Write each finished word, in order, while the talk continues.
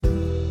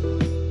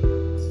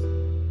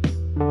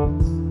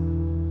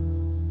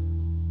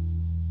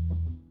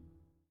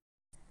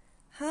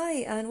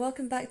and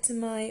welcome back to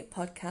my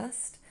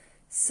podcast.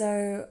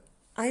 So,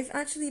 I've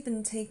actually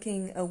been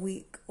taking a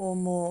week or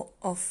more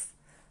off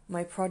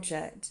my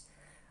project,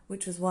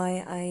 which was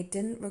why I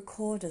didn't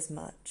record as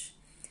much.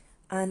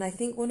 And I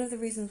think one of the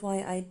reasons why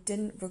I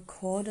didn't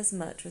record as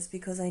much was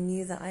because I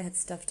knew that I had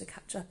stuff to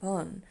catch up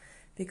on.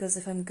 Because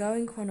if I'm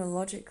going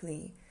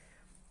chronologically,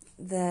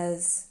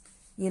 there's,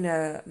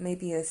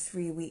 maybe a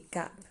 3-week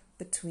gap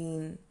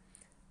between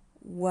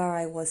where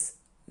I was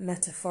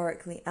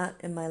metaphorically at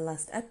in my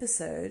last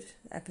episode,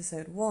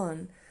 episode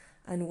 1,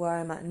 and where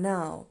I'm at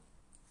now,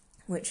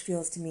 which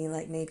feels to me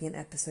like maybe an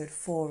episode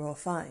 4 or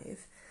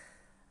 5.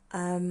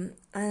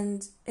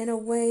 And in a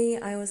way,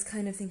 I was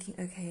kind of thinking,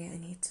 okay, I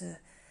need to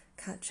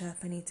catch up,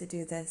 I need to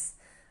do this.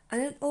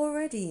 And it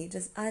already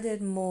just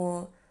added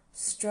more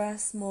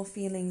stress, more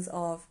feelings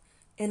of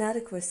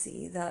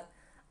inadequacy that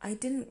I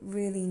didn't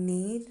really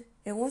need.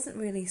 It wasn't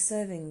really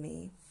serving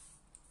me.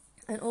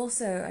 And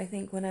also, I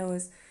think when I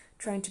was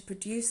trying to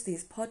produce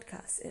these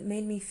podcasts, it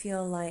made me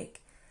feel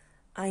like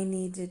I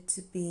needed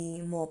to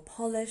be more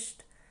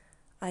polished.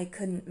 I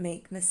couldn't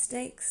make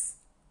mistakes.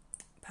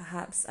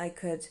 Perhaps I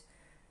could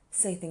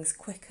say things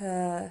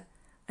quicker,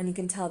 and you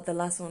can tell the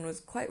last one was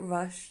quite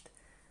rushed.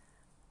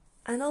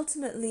 And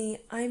ultimately,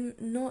 I'm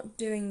not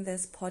doing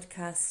this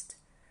podcast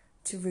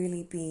to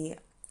really be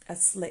a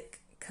slick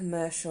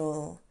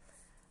commercial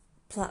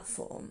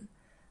platform.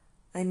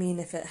 I mean,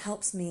 if it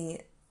helps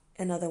me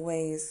in other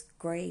ways,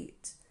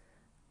 great.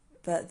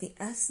 But the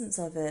essence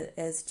of it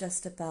is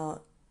just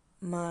about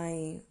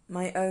my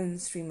own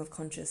stream of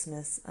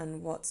consciousness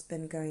and what's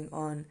been going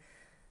on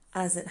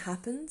as it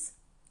happens.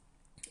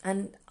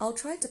 And I'll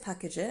try to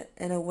package it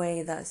in a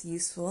way that's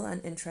useful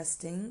and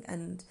interesting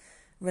and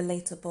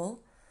relatable,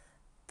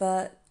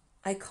 but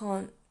I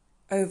can't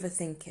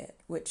overthink it,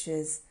 which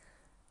is,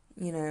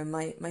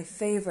 my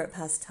favorite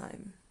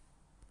pastime.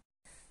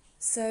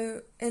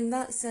 So in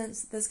that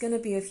sense, there's going to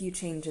be a few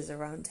changes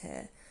around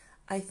here.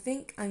 I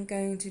think I'm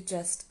going to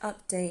just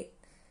update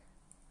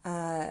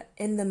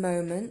in the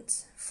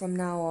moment from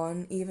now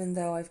on, even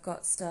though I've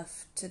got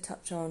stuff to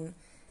touch on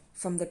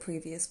from the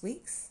previous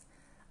weeks.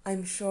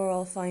 I'm sure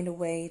I'll find a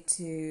way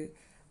to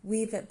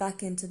weave it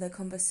back into the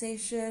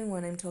conversation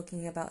when I'm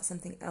talking about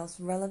something else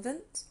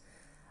relevant.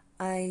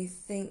 I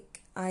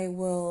think I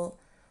will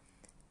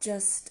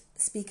just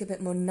speak a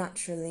bit more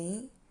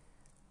naturally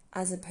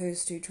as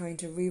opposed to trying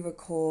to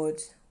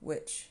re-record,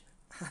 which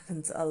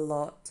happens a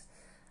lot,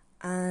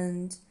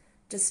 and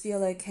just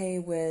feel okay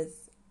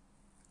with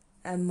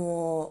a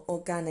more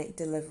organic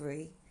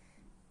delivery.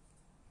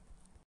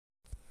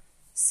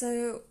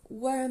 So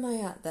where am I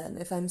at then,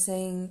 if I'm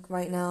saying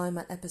right now I'm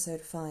at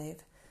episode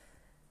 5?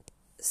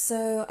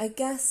 So I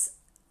guess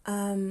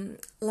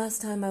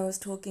last time I was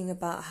talking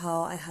about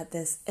how I had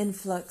this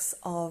influx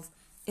of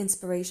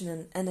inspiration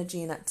and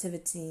energy and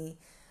activity,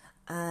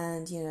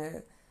 and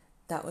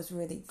that was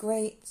really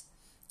great.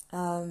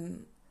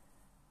 I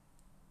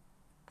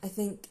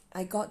think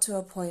I got to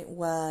a point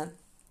where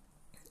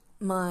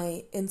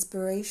my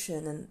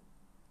inspiration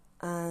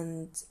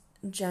and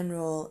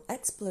general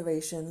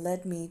exploration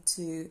led me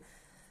to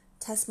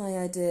test my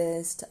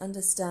ideas, to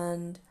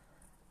understand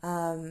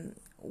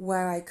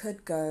where I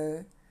could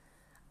go.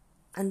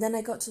 And then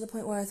I got to the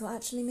point where I thought,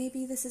 actually,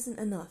 maybe this isn't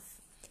enough.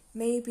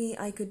 Maybe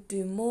I could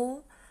do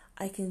more.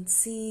 I can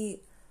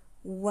see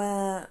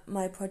where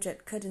my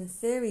project could in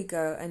theory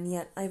go, and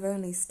yet I've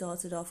only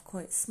started off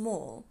quite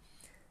small.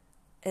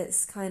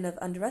 It's kind of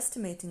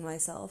underestimating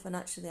myself, and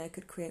actually I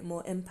could create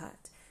more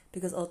impact,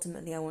 because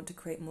ultimately I want to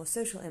create more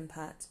social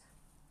impact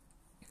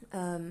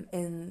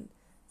in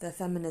the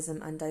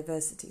feminism and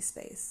diversity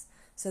space.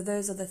 So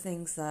those are the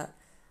things that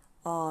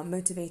are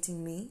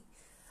motivating me,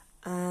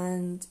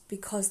 and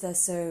because they're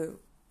so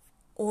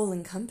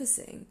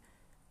all-encompassing,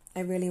 I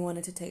really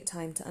wanted to take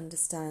time to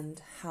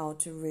understand how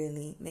to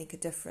really make a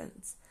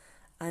difference.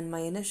 And my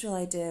initial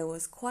idea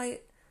was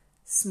quite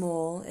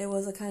small. It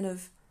was a kind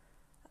of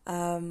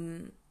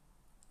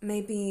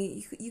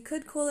maybe you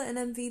could call it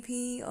an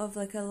MVP of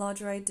like a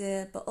larger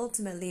idea, but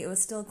ultimately it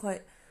was still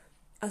quite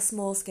a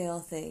small scale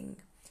thing,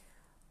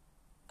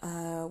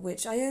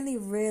 which I only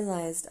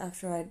realized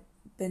after I'd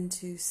been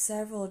to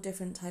several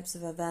different types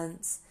of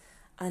events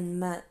and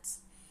met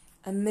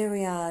a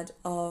myriad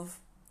of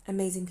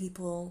amazing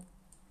people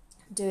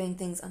doing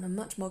things on a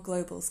much more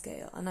global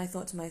scale. And I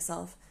thought to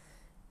myself,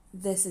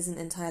 this isn't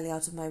entirely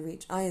out of my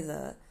reach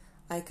either.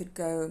 I could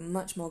go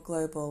much more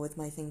global with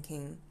my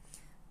thinking,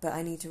 but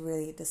I need to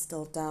really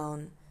distill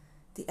down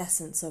the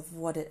essence of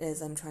what it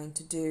is I'm trying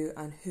to do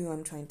and who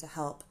I'm trying to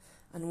help.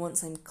 And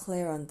once I'm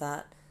clear on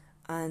that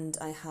and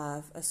I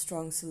have a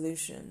strong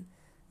solution,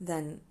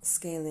 then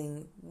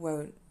scaling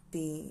won't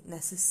be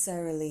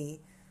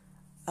necessarily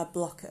a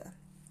blocker.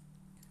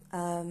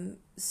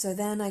 So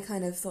then I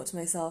kind of thought to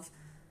myself,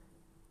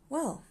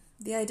 well,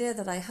 the idea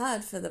that I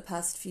had for the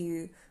past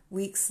few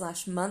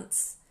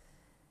weeks/months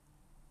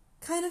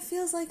kind of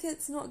feels like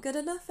it's not good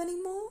enough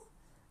anymore.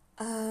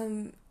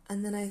 And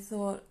then I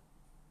thought,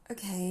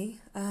 okay,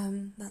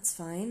 that's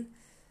fine.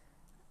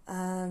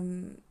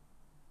 And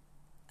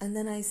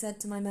then I said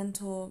to my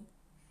mentor,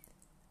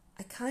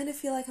 I kind of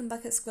feel like I'm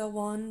back at square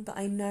one, but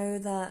I know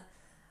that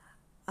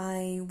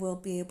I will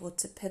be able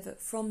to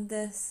pivot from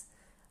this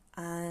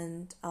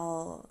and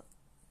I'll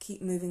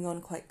keep moving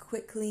on quite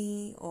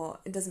quickly, or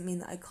it doesn't mean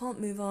that I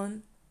can't move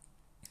on.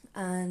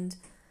 And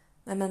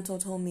my mentor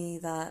told me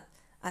that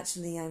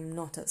actually I'm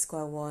not at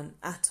square one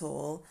at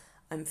all.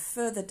 I'm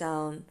further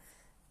down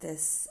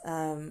this,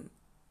 I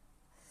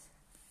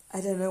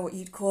don't know what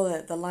you'd call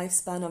it, the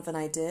lifespan of an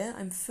idea.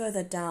 I'm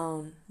further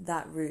down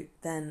that route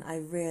than I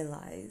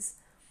realise.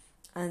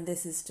 And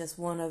this is just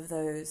one of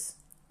those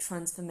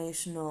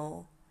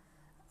transformational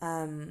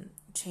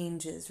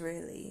changes,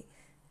 really.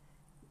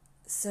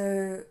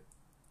 So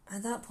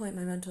at that point,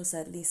 my mentor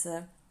said,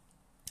 Lisa,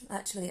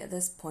 actually at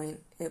this point,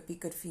 it would be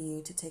good for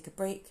you to take a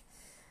break,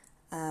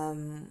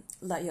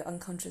 let your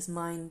unconscious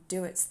mind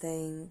do its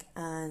thing,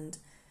 and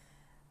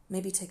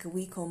maybe take a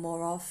week or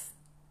more off,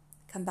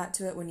 come back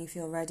to it when you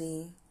feel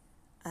ready,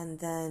 and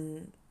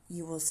then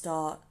you will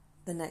start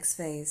the next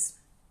phase.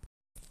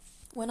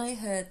 When I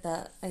heard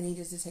that I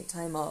needed to take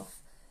time off,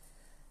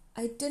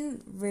 I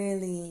didn't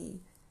really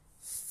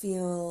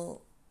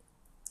feel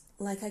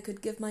like I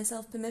could give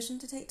myself permission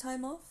to take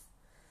time off,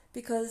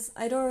 because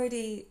I'd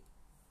already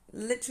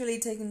literally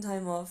taken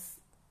time off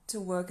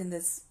to work in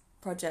this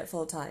project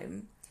full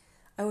time.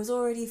 I was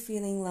already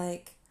feeling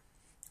like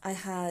I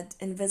had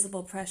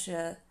invisible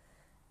pressure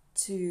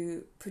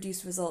to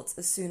produce results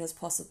as soon as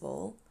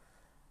possible.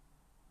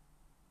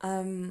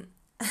 And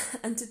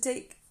to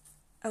take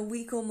a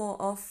week or more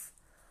off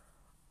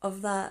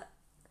of that,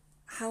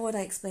 how would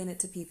I explain it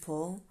to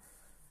people?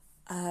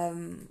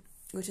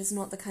 Which is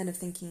not the kind of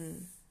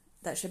thinking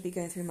that should be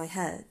going through my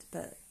head,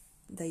 but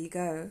there you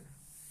go.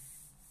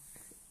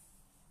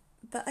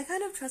 But I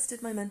kind of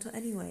trusted my mentor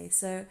anyway,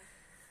 so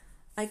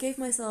I gave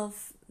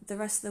myself the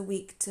rest of the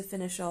week to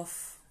finish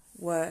off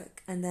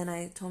work, and then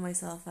I told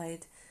myself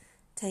I'd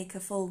take a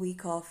full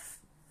week off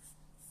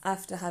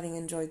after having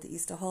enjoyed the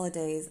Easter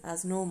holidays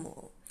as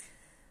normal.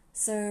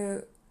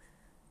 So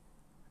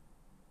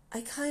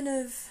I kind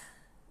of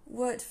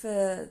worked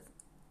for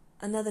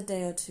another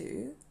day or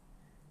two,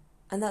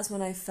 and that's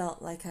when I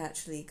felt like I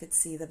actually could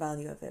see the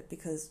value of it,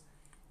 because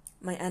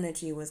my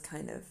energy was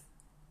kind of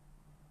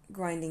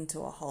grinding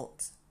to a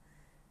halt.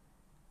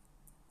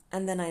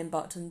 And then I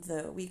embarked on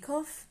the week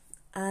off,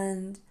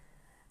 and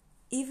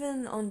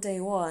even on day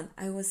one,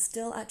 I was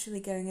still actually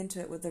going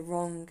into it with the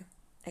wrong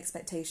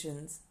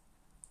expectations.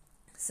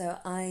 So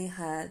I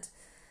had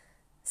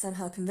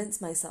somehow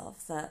convinced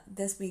myself that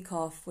this week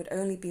off would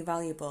only be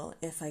valuable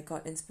if I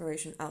got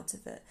inspiration out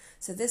of it.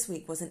 So this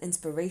week was an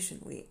inspiration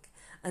week.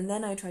 And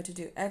then I tried to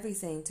do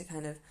everything to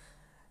kind of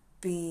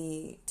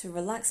to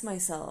relax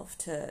myself,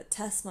 to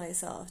test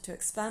myself, to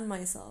expand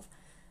myself.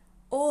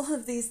 All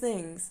of these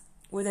things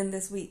within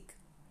this week.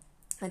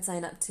 I'd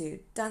signed up to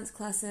dance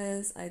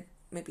classes,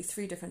 maybe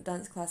 3 different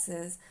dance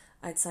classes.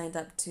 I'd signed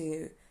up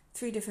to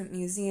 3 different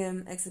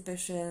museum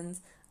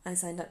exhibitions. I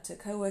signed up to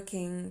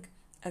co-working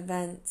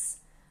events.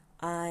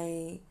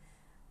 I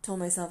told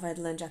myself I'd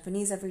learn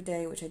Japanese every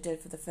day, which I did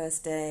for the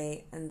first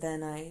day, and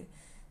then I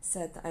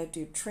said that I'd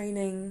do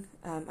training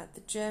at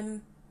the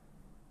gym.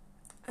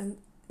 And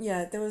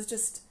yeah, there was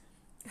just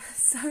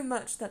so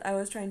much that I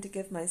was trying to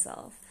give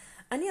myself.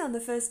 And yeah, on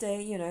the first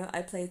day,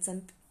 I played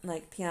some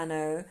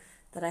piano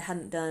that I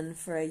hadn't done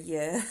for a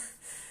year.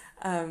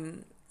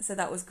 So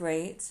that was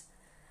great.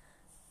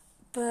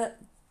 But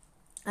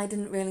I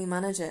didn't really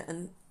manage it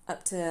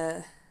up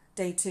to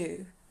day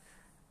 2.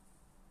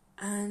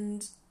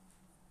 And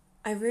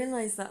I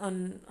realised that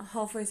on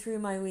halfway through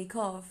my week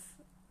off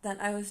that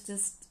I was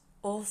just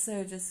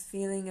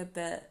feeling a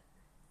bit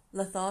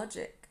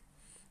lethargic.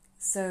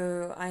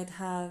 So I'd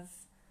have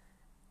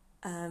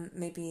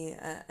maybe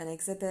an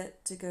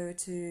exhibit to go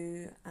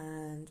to,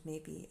 and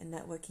maybe a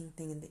networking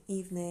thing in the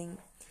evening.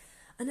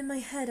 And in my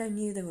head, I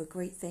knew there were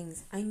great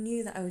things. I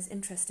knew that I was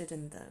interested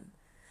in them.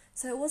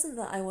 So it wasn't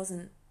that I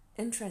wasn't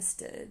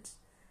interested.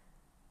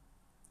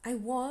 I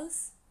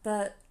was,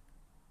 but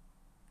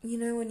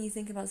when you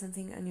think about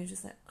something and you're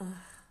just like,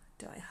 oh,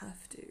 do I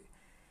have to?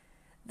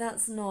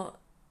 That's not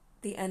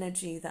the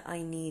energy that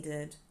I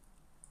needed.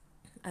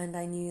 And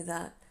I knew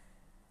that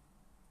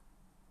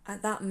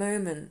at that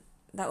moment,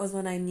 that was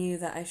when I knew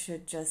that I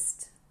should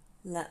just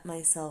let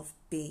myself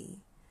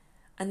be.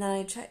 And then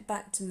I checked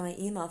back to my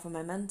email from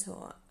my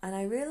mentor, and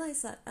I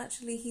realized that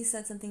actually he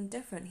said something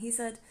different. He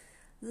said,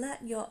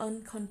 let your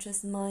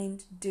unconscious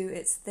mind do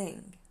its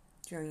thing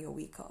during your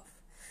week off.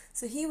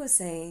 So he was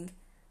saying,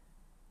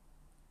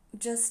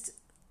 just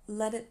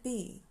let it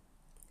be.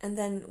 And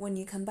then when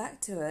you come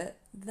back to it,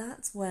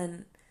 that's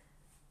when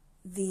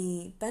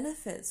the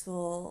benefits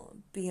will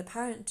be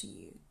apparent to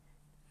you.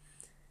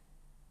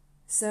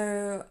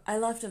 So I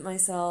laughed at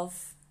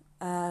myself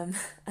and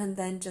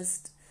then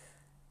just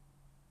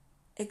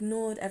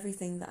ignored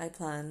everything that I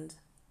planned.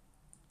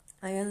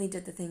 I only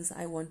did the things that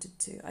I wanted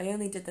to. I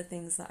only did the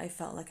things that I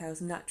felt like I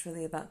was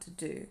naturally about to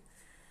do.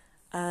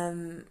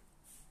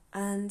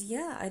 And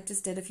yeah, I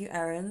just did a few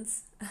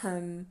errands,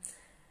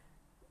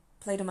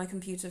 played on my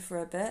computer for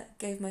a bit,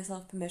 gave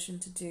myself permission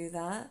to do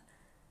that,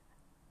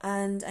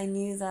 And I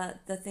knew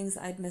that the things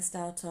that I'd missed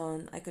out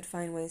on, I could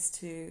find ways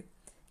to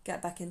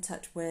get back in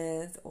touch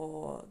with,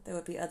 or there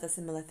would be other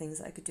similar things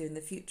that I could do in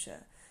the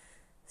future.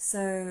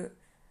 So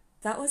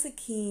that was a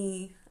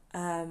key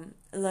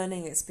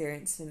learning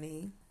experience for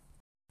me.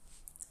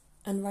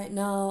 And right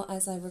now,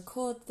 as I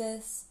record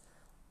this,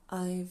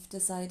 I've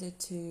decided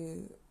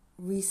to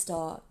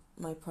restart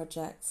my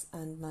projects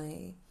and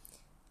my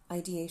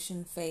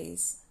ideation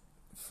phase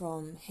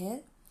from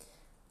here.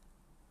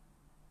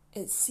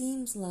 It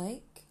seems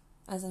like,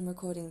 as I'm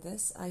recording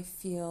this, I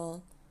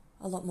feel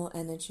a lot more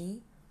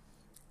energy.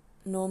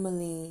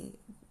 Normally,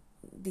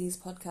 these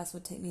podcasts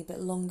would take me a bit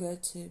longer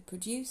to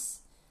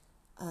produce,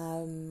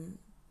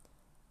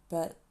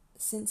 but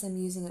since I'm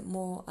using it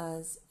more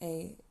as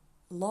a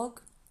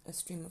log, a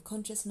stream of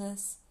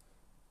consciousness,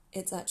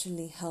 it's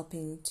actually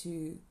helping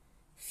to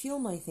fuel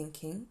my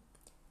thinking,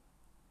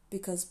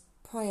 because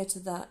prior to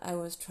that I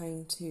was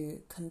trying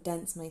to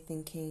condense my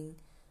thinking,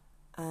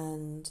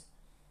 and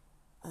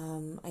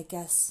I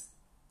guess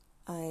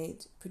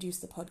I'd produce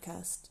the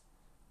podcast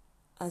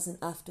as an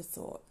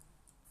afterthought,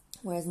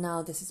 whereas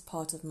now this is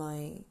part of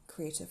my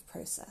creative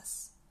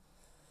process.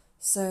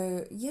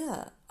 So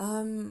yeah,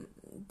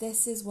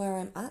 this is where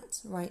I'm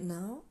at right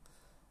now,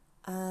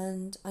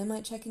 and I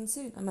might check in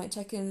soon. I might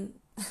check in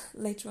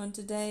later on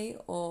today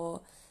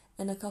or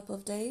in a couple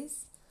of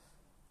days.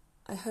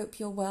 I hope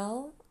you're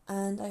well,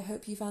 and I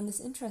hope you found this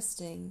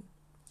interesting.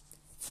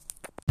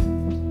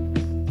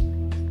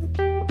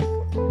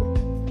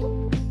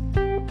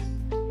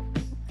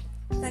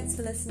 Thanks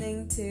for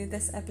listening to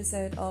this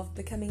episode of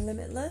Becoming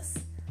Limitless.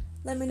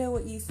 Let me know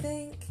what you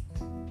think.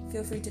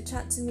 Feel free to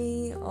chat to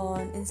me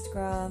on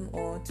Instagram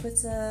or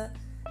Twitter,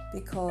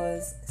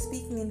 because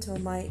speaking into a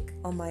mic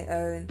on my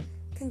own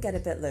can get a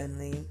bit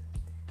lonely.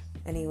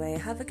 Anyway,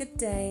 have a good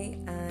day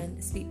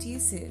and speak to you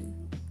soon.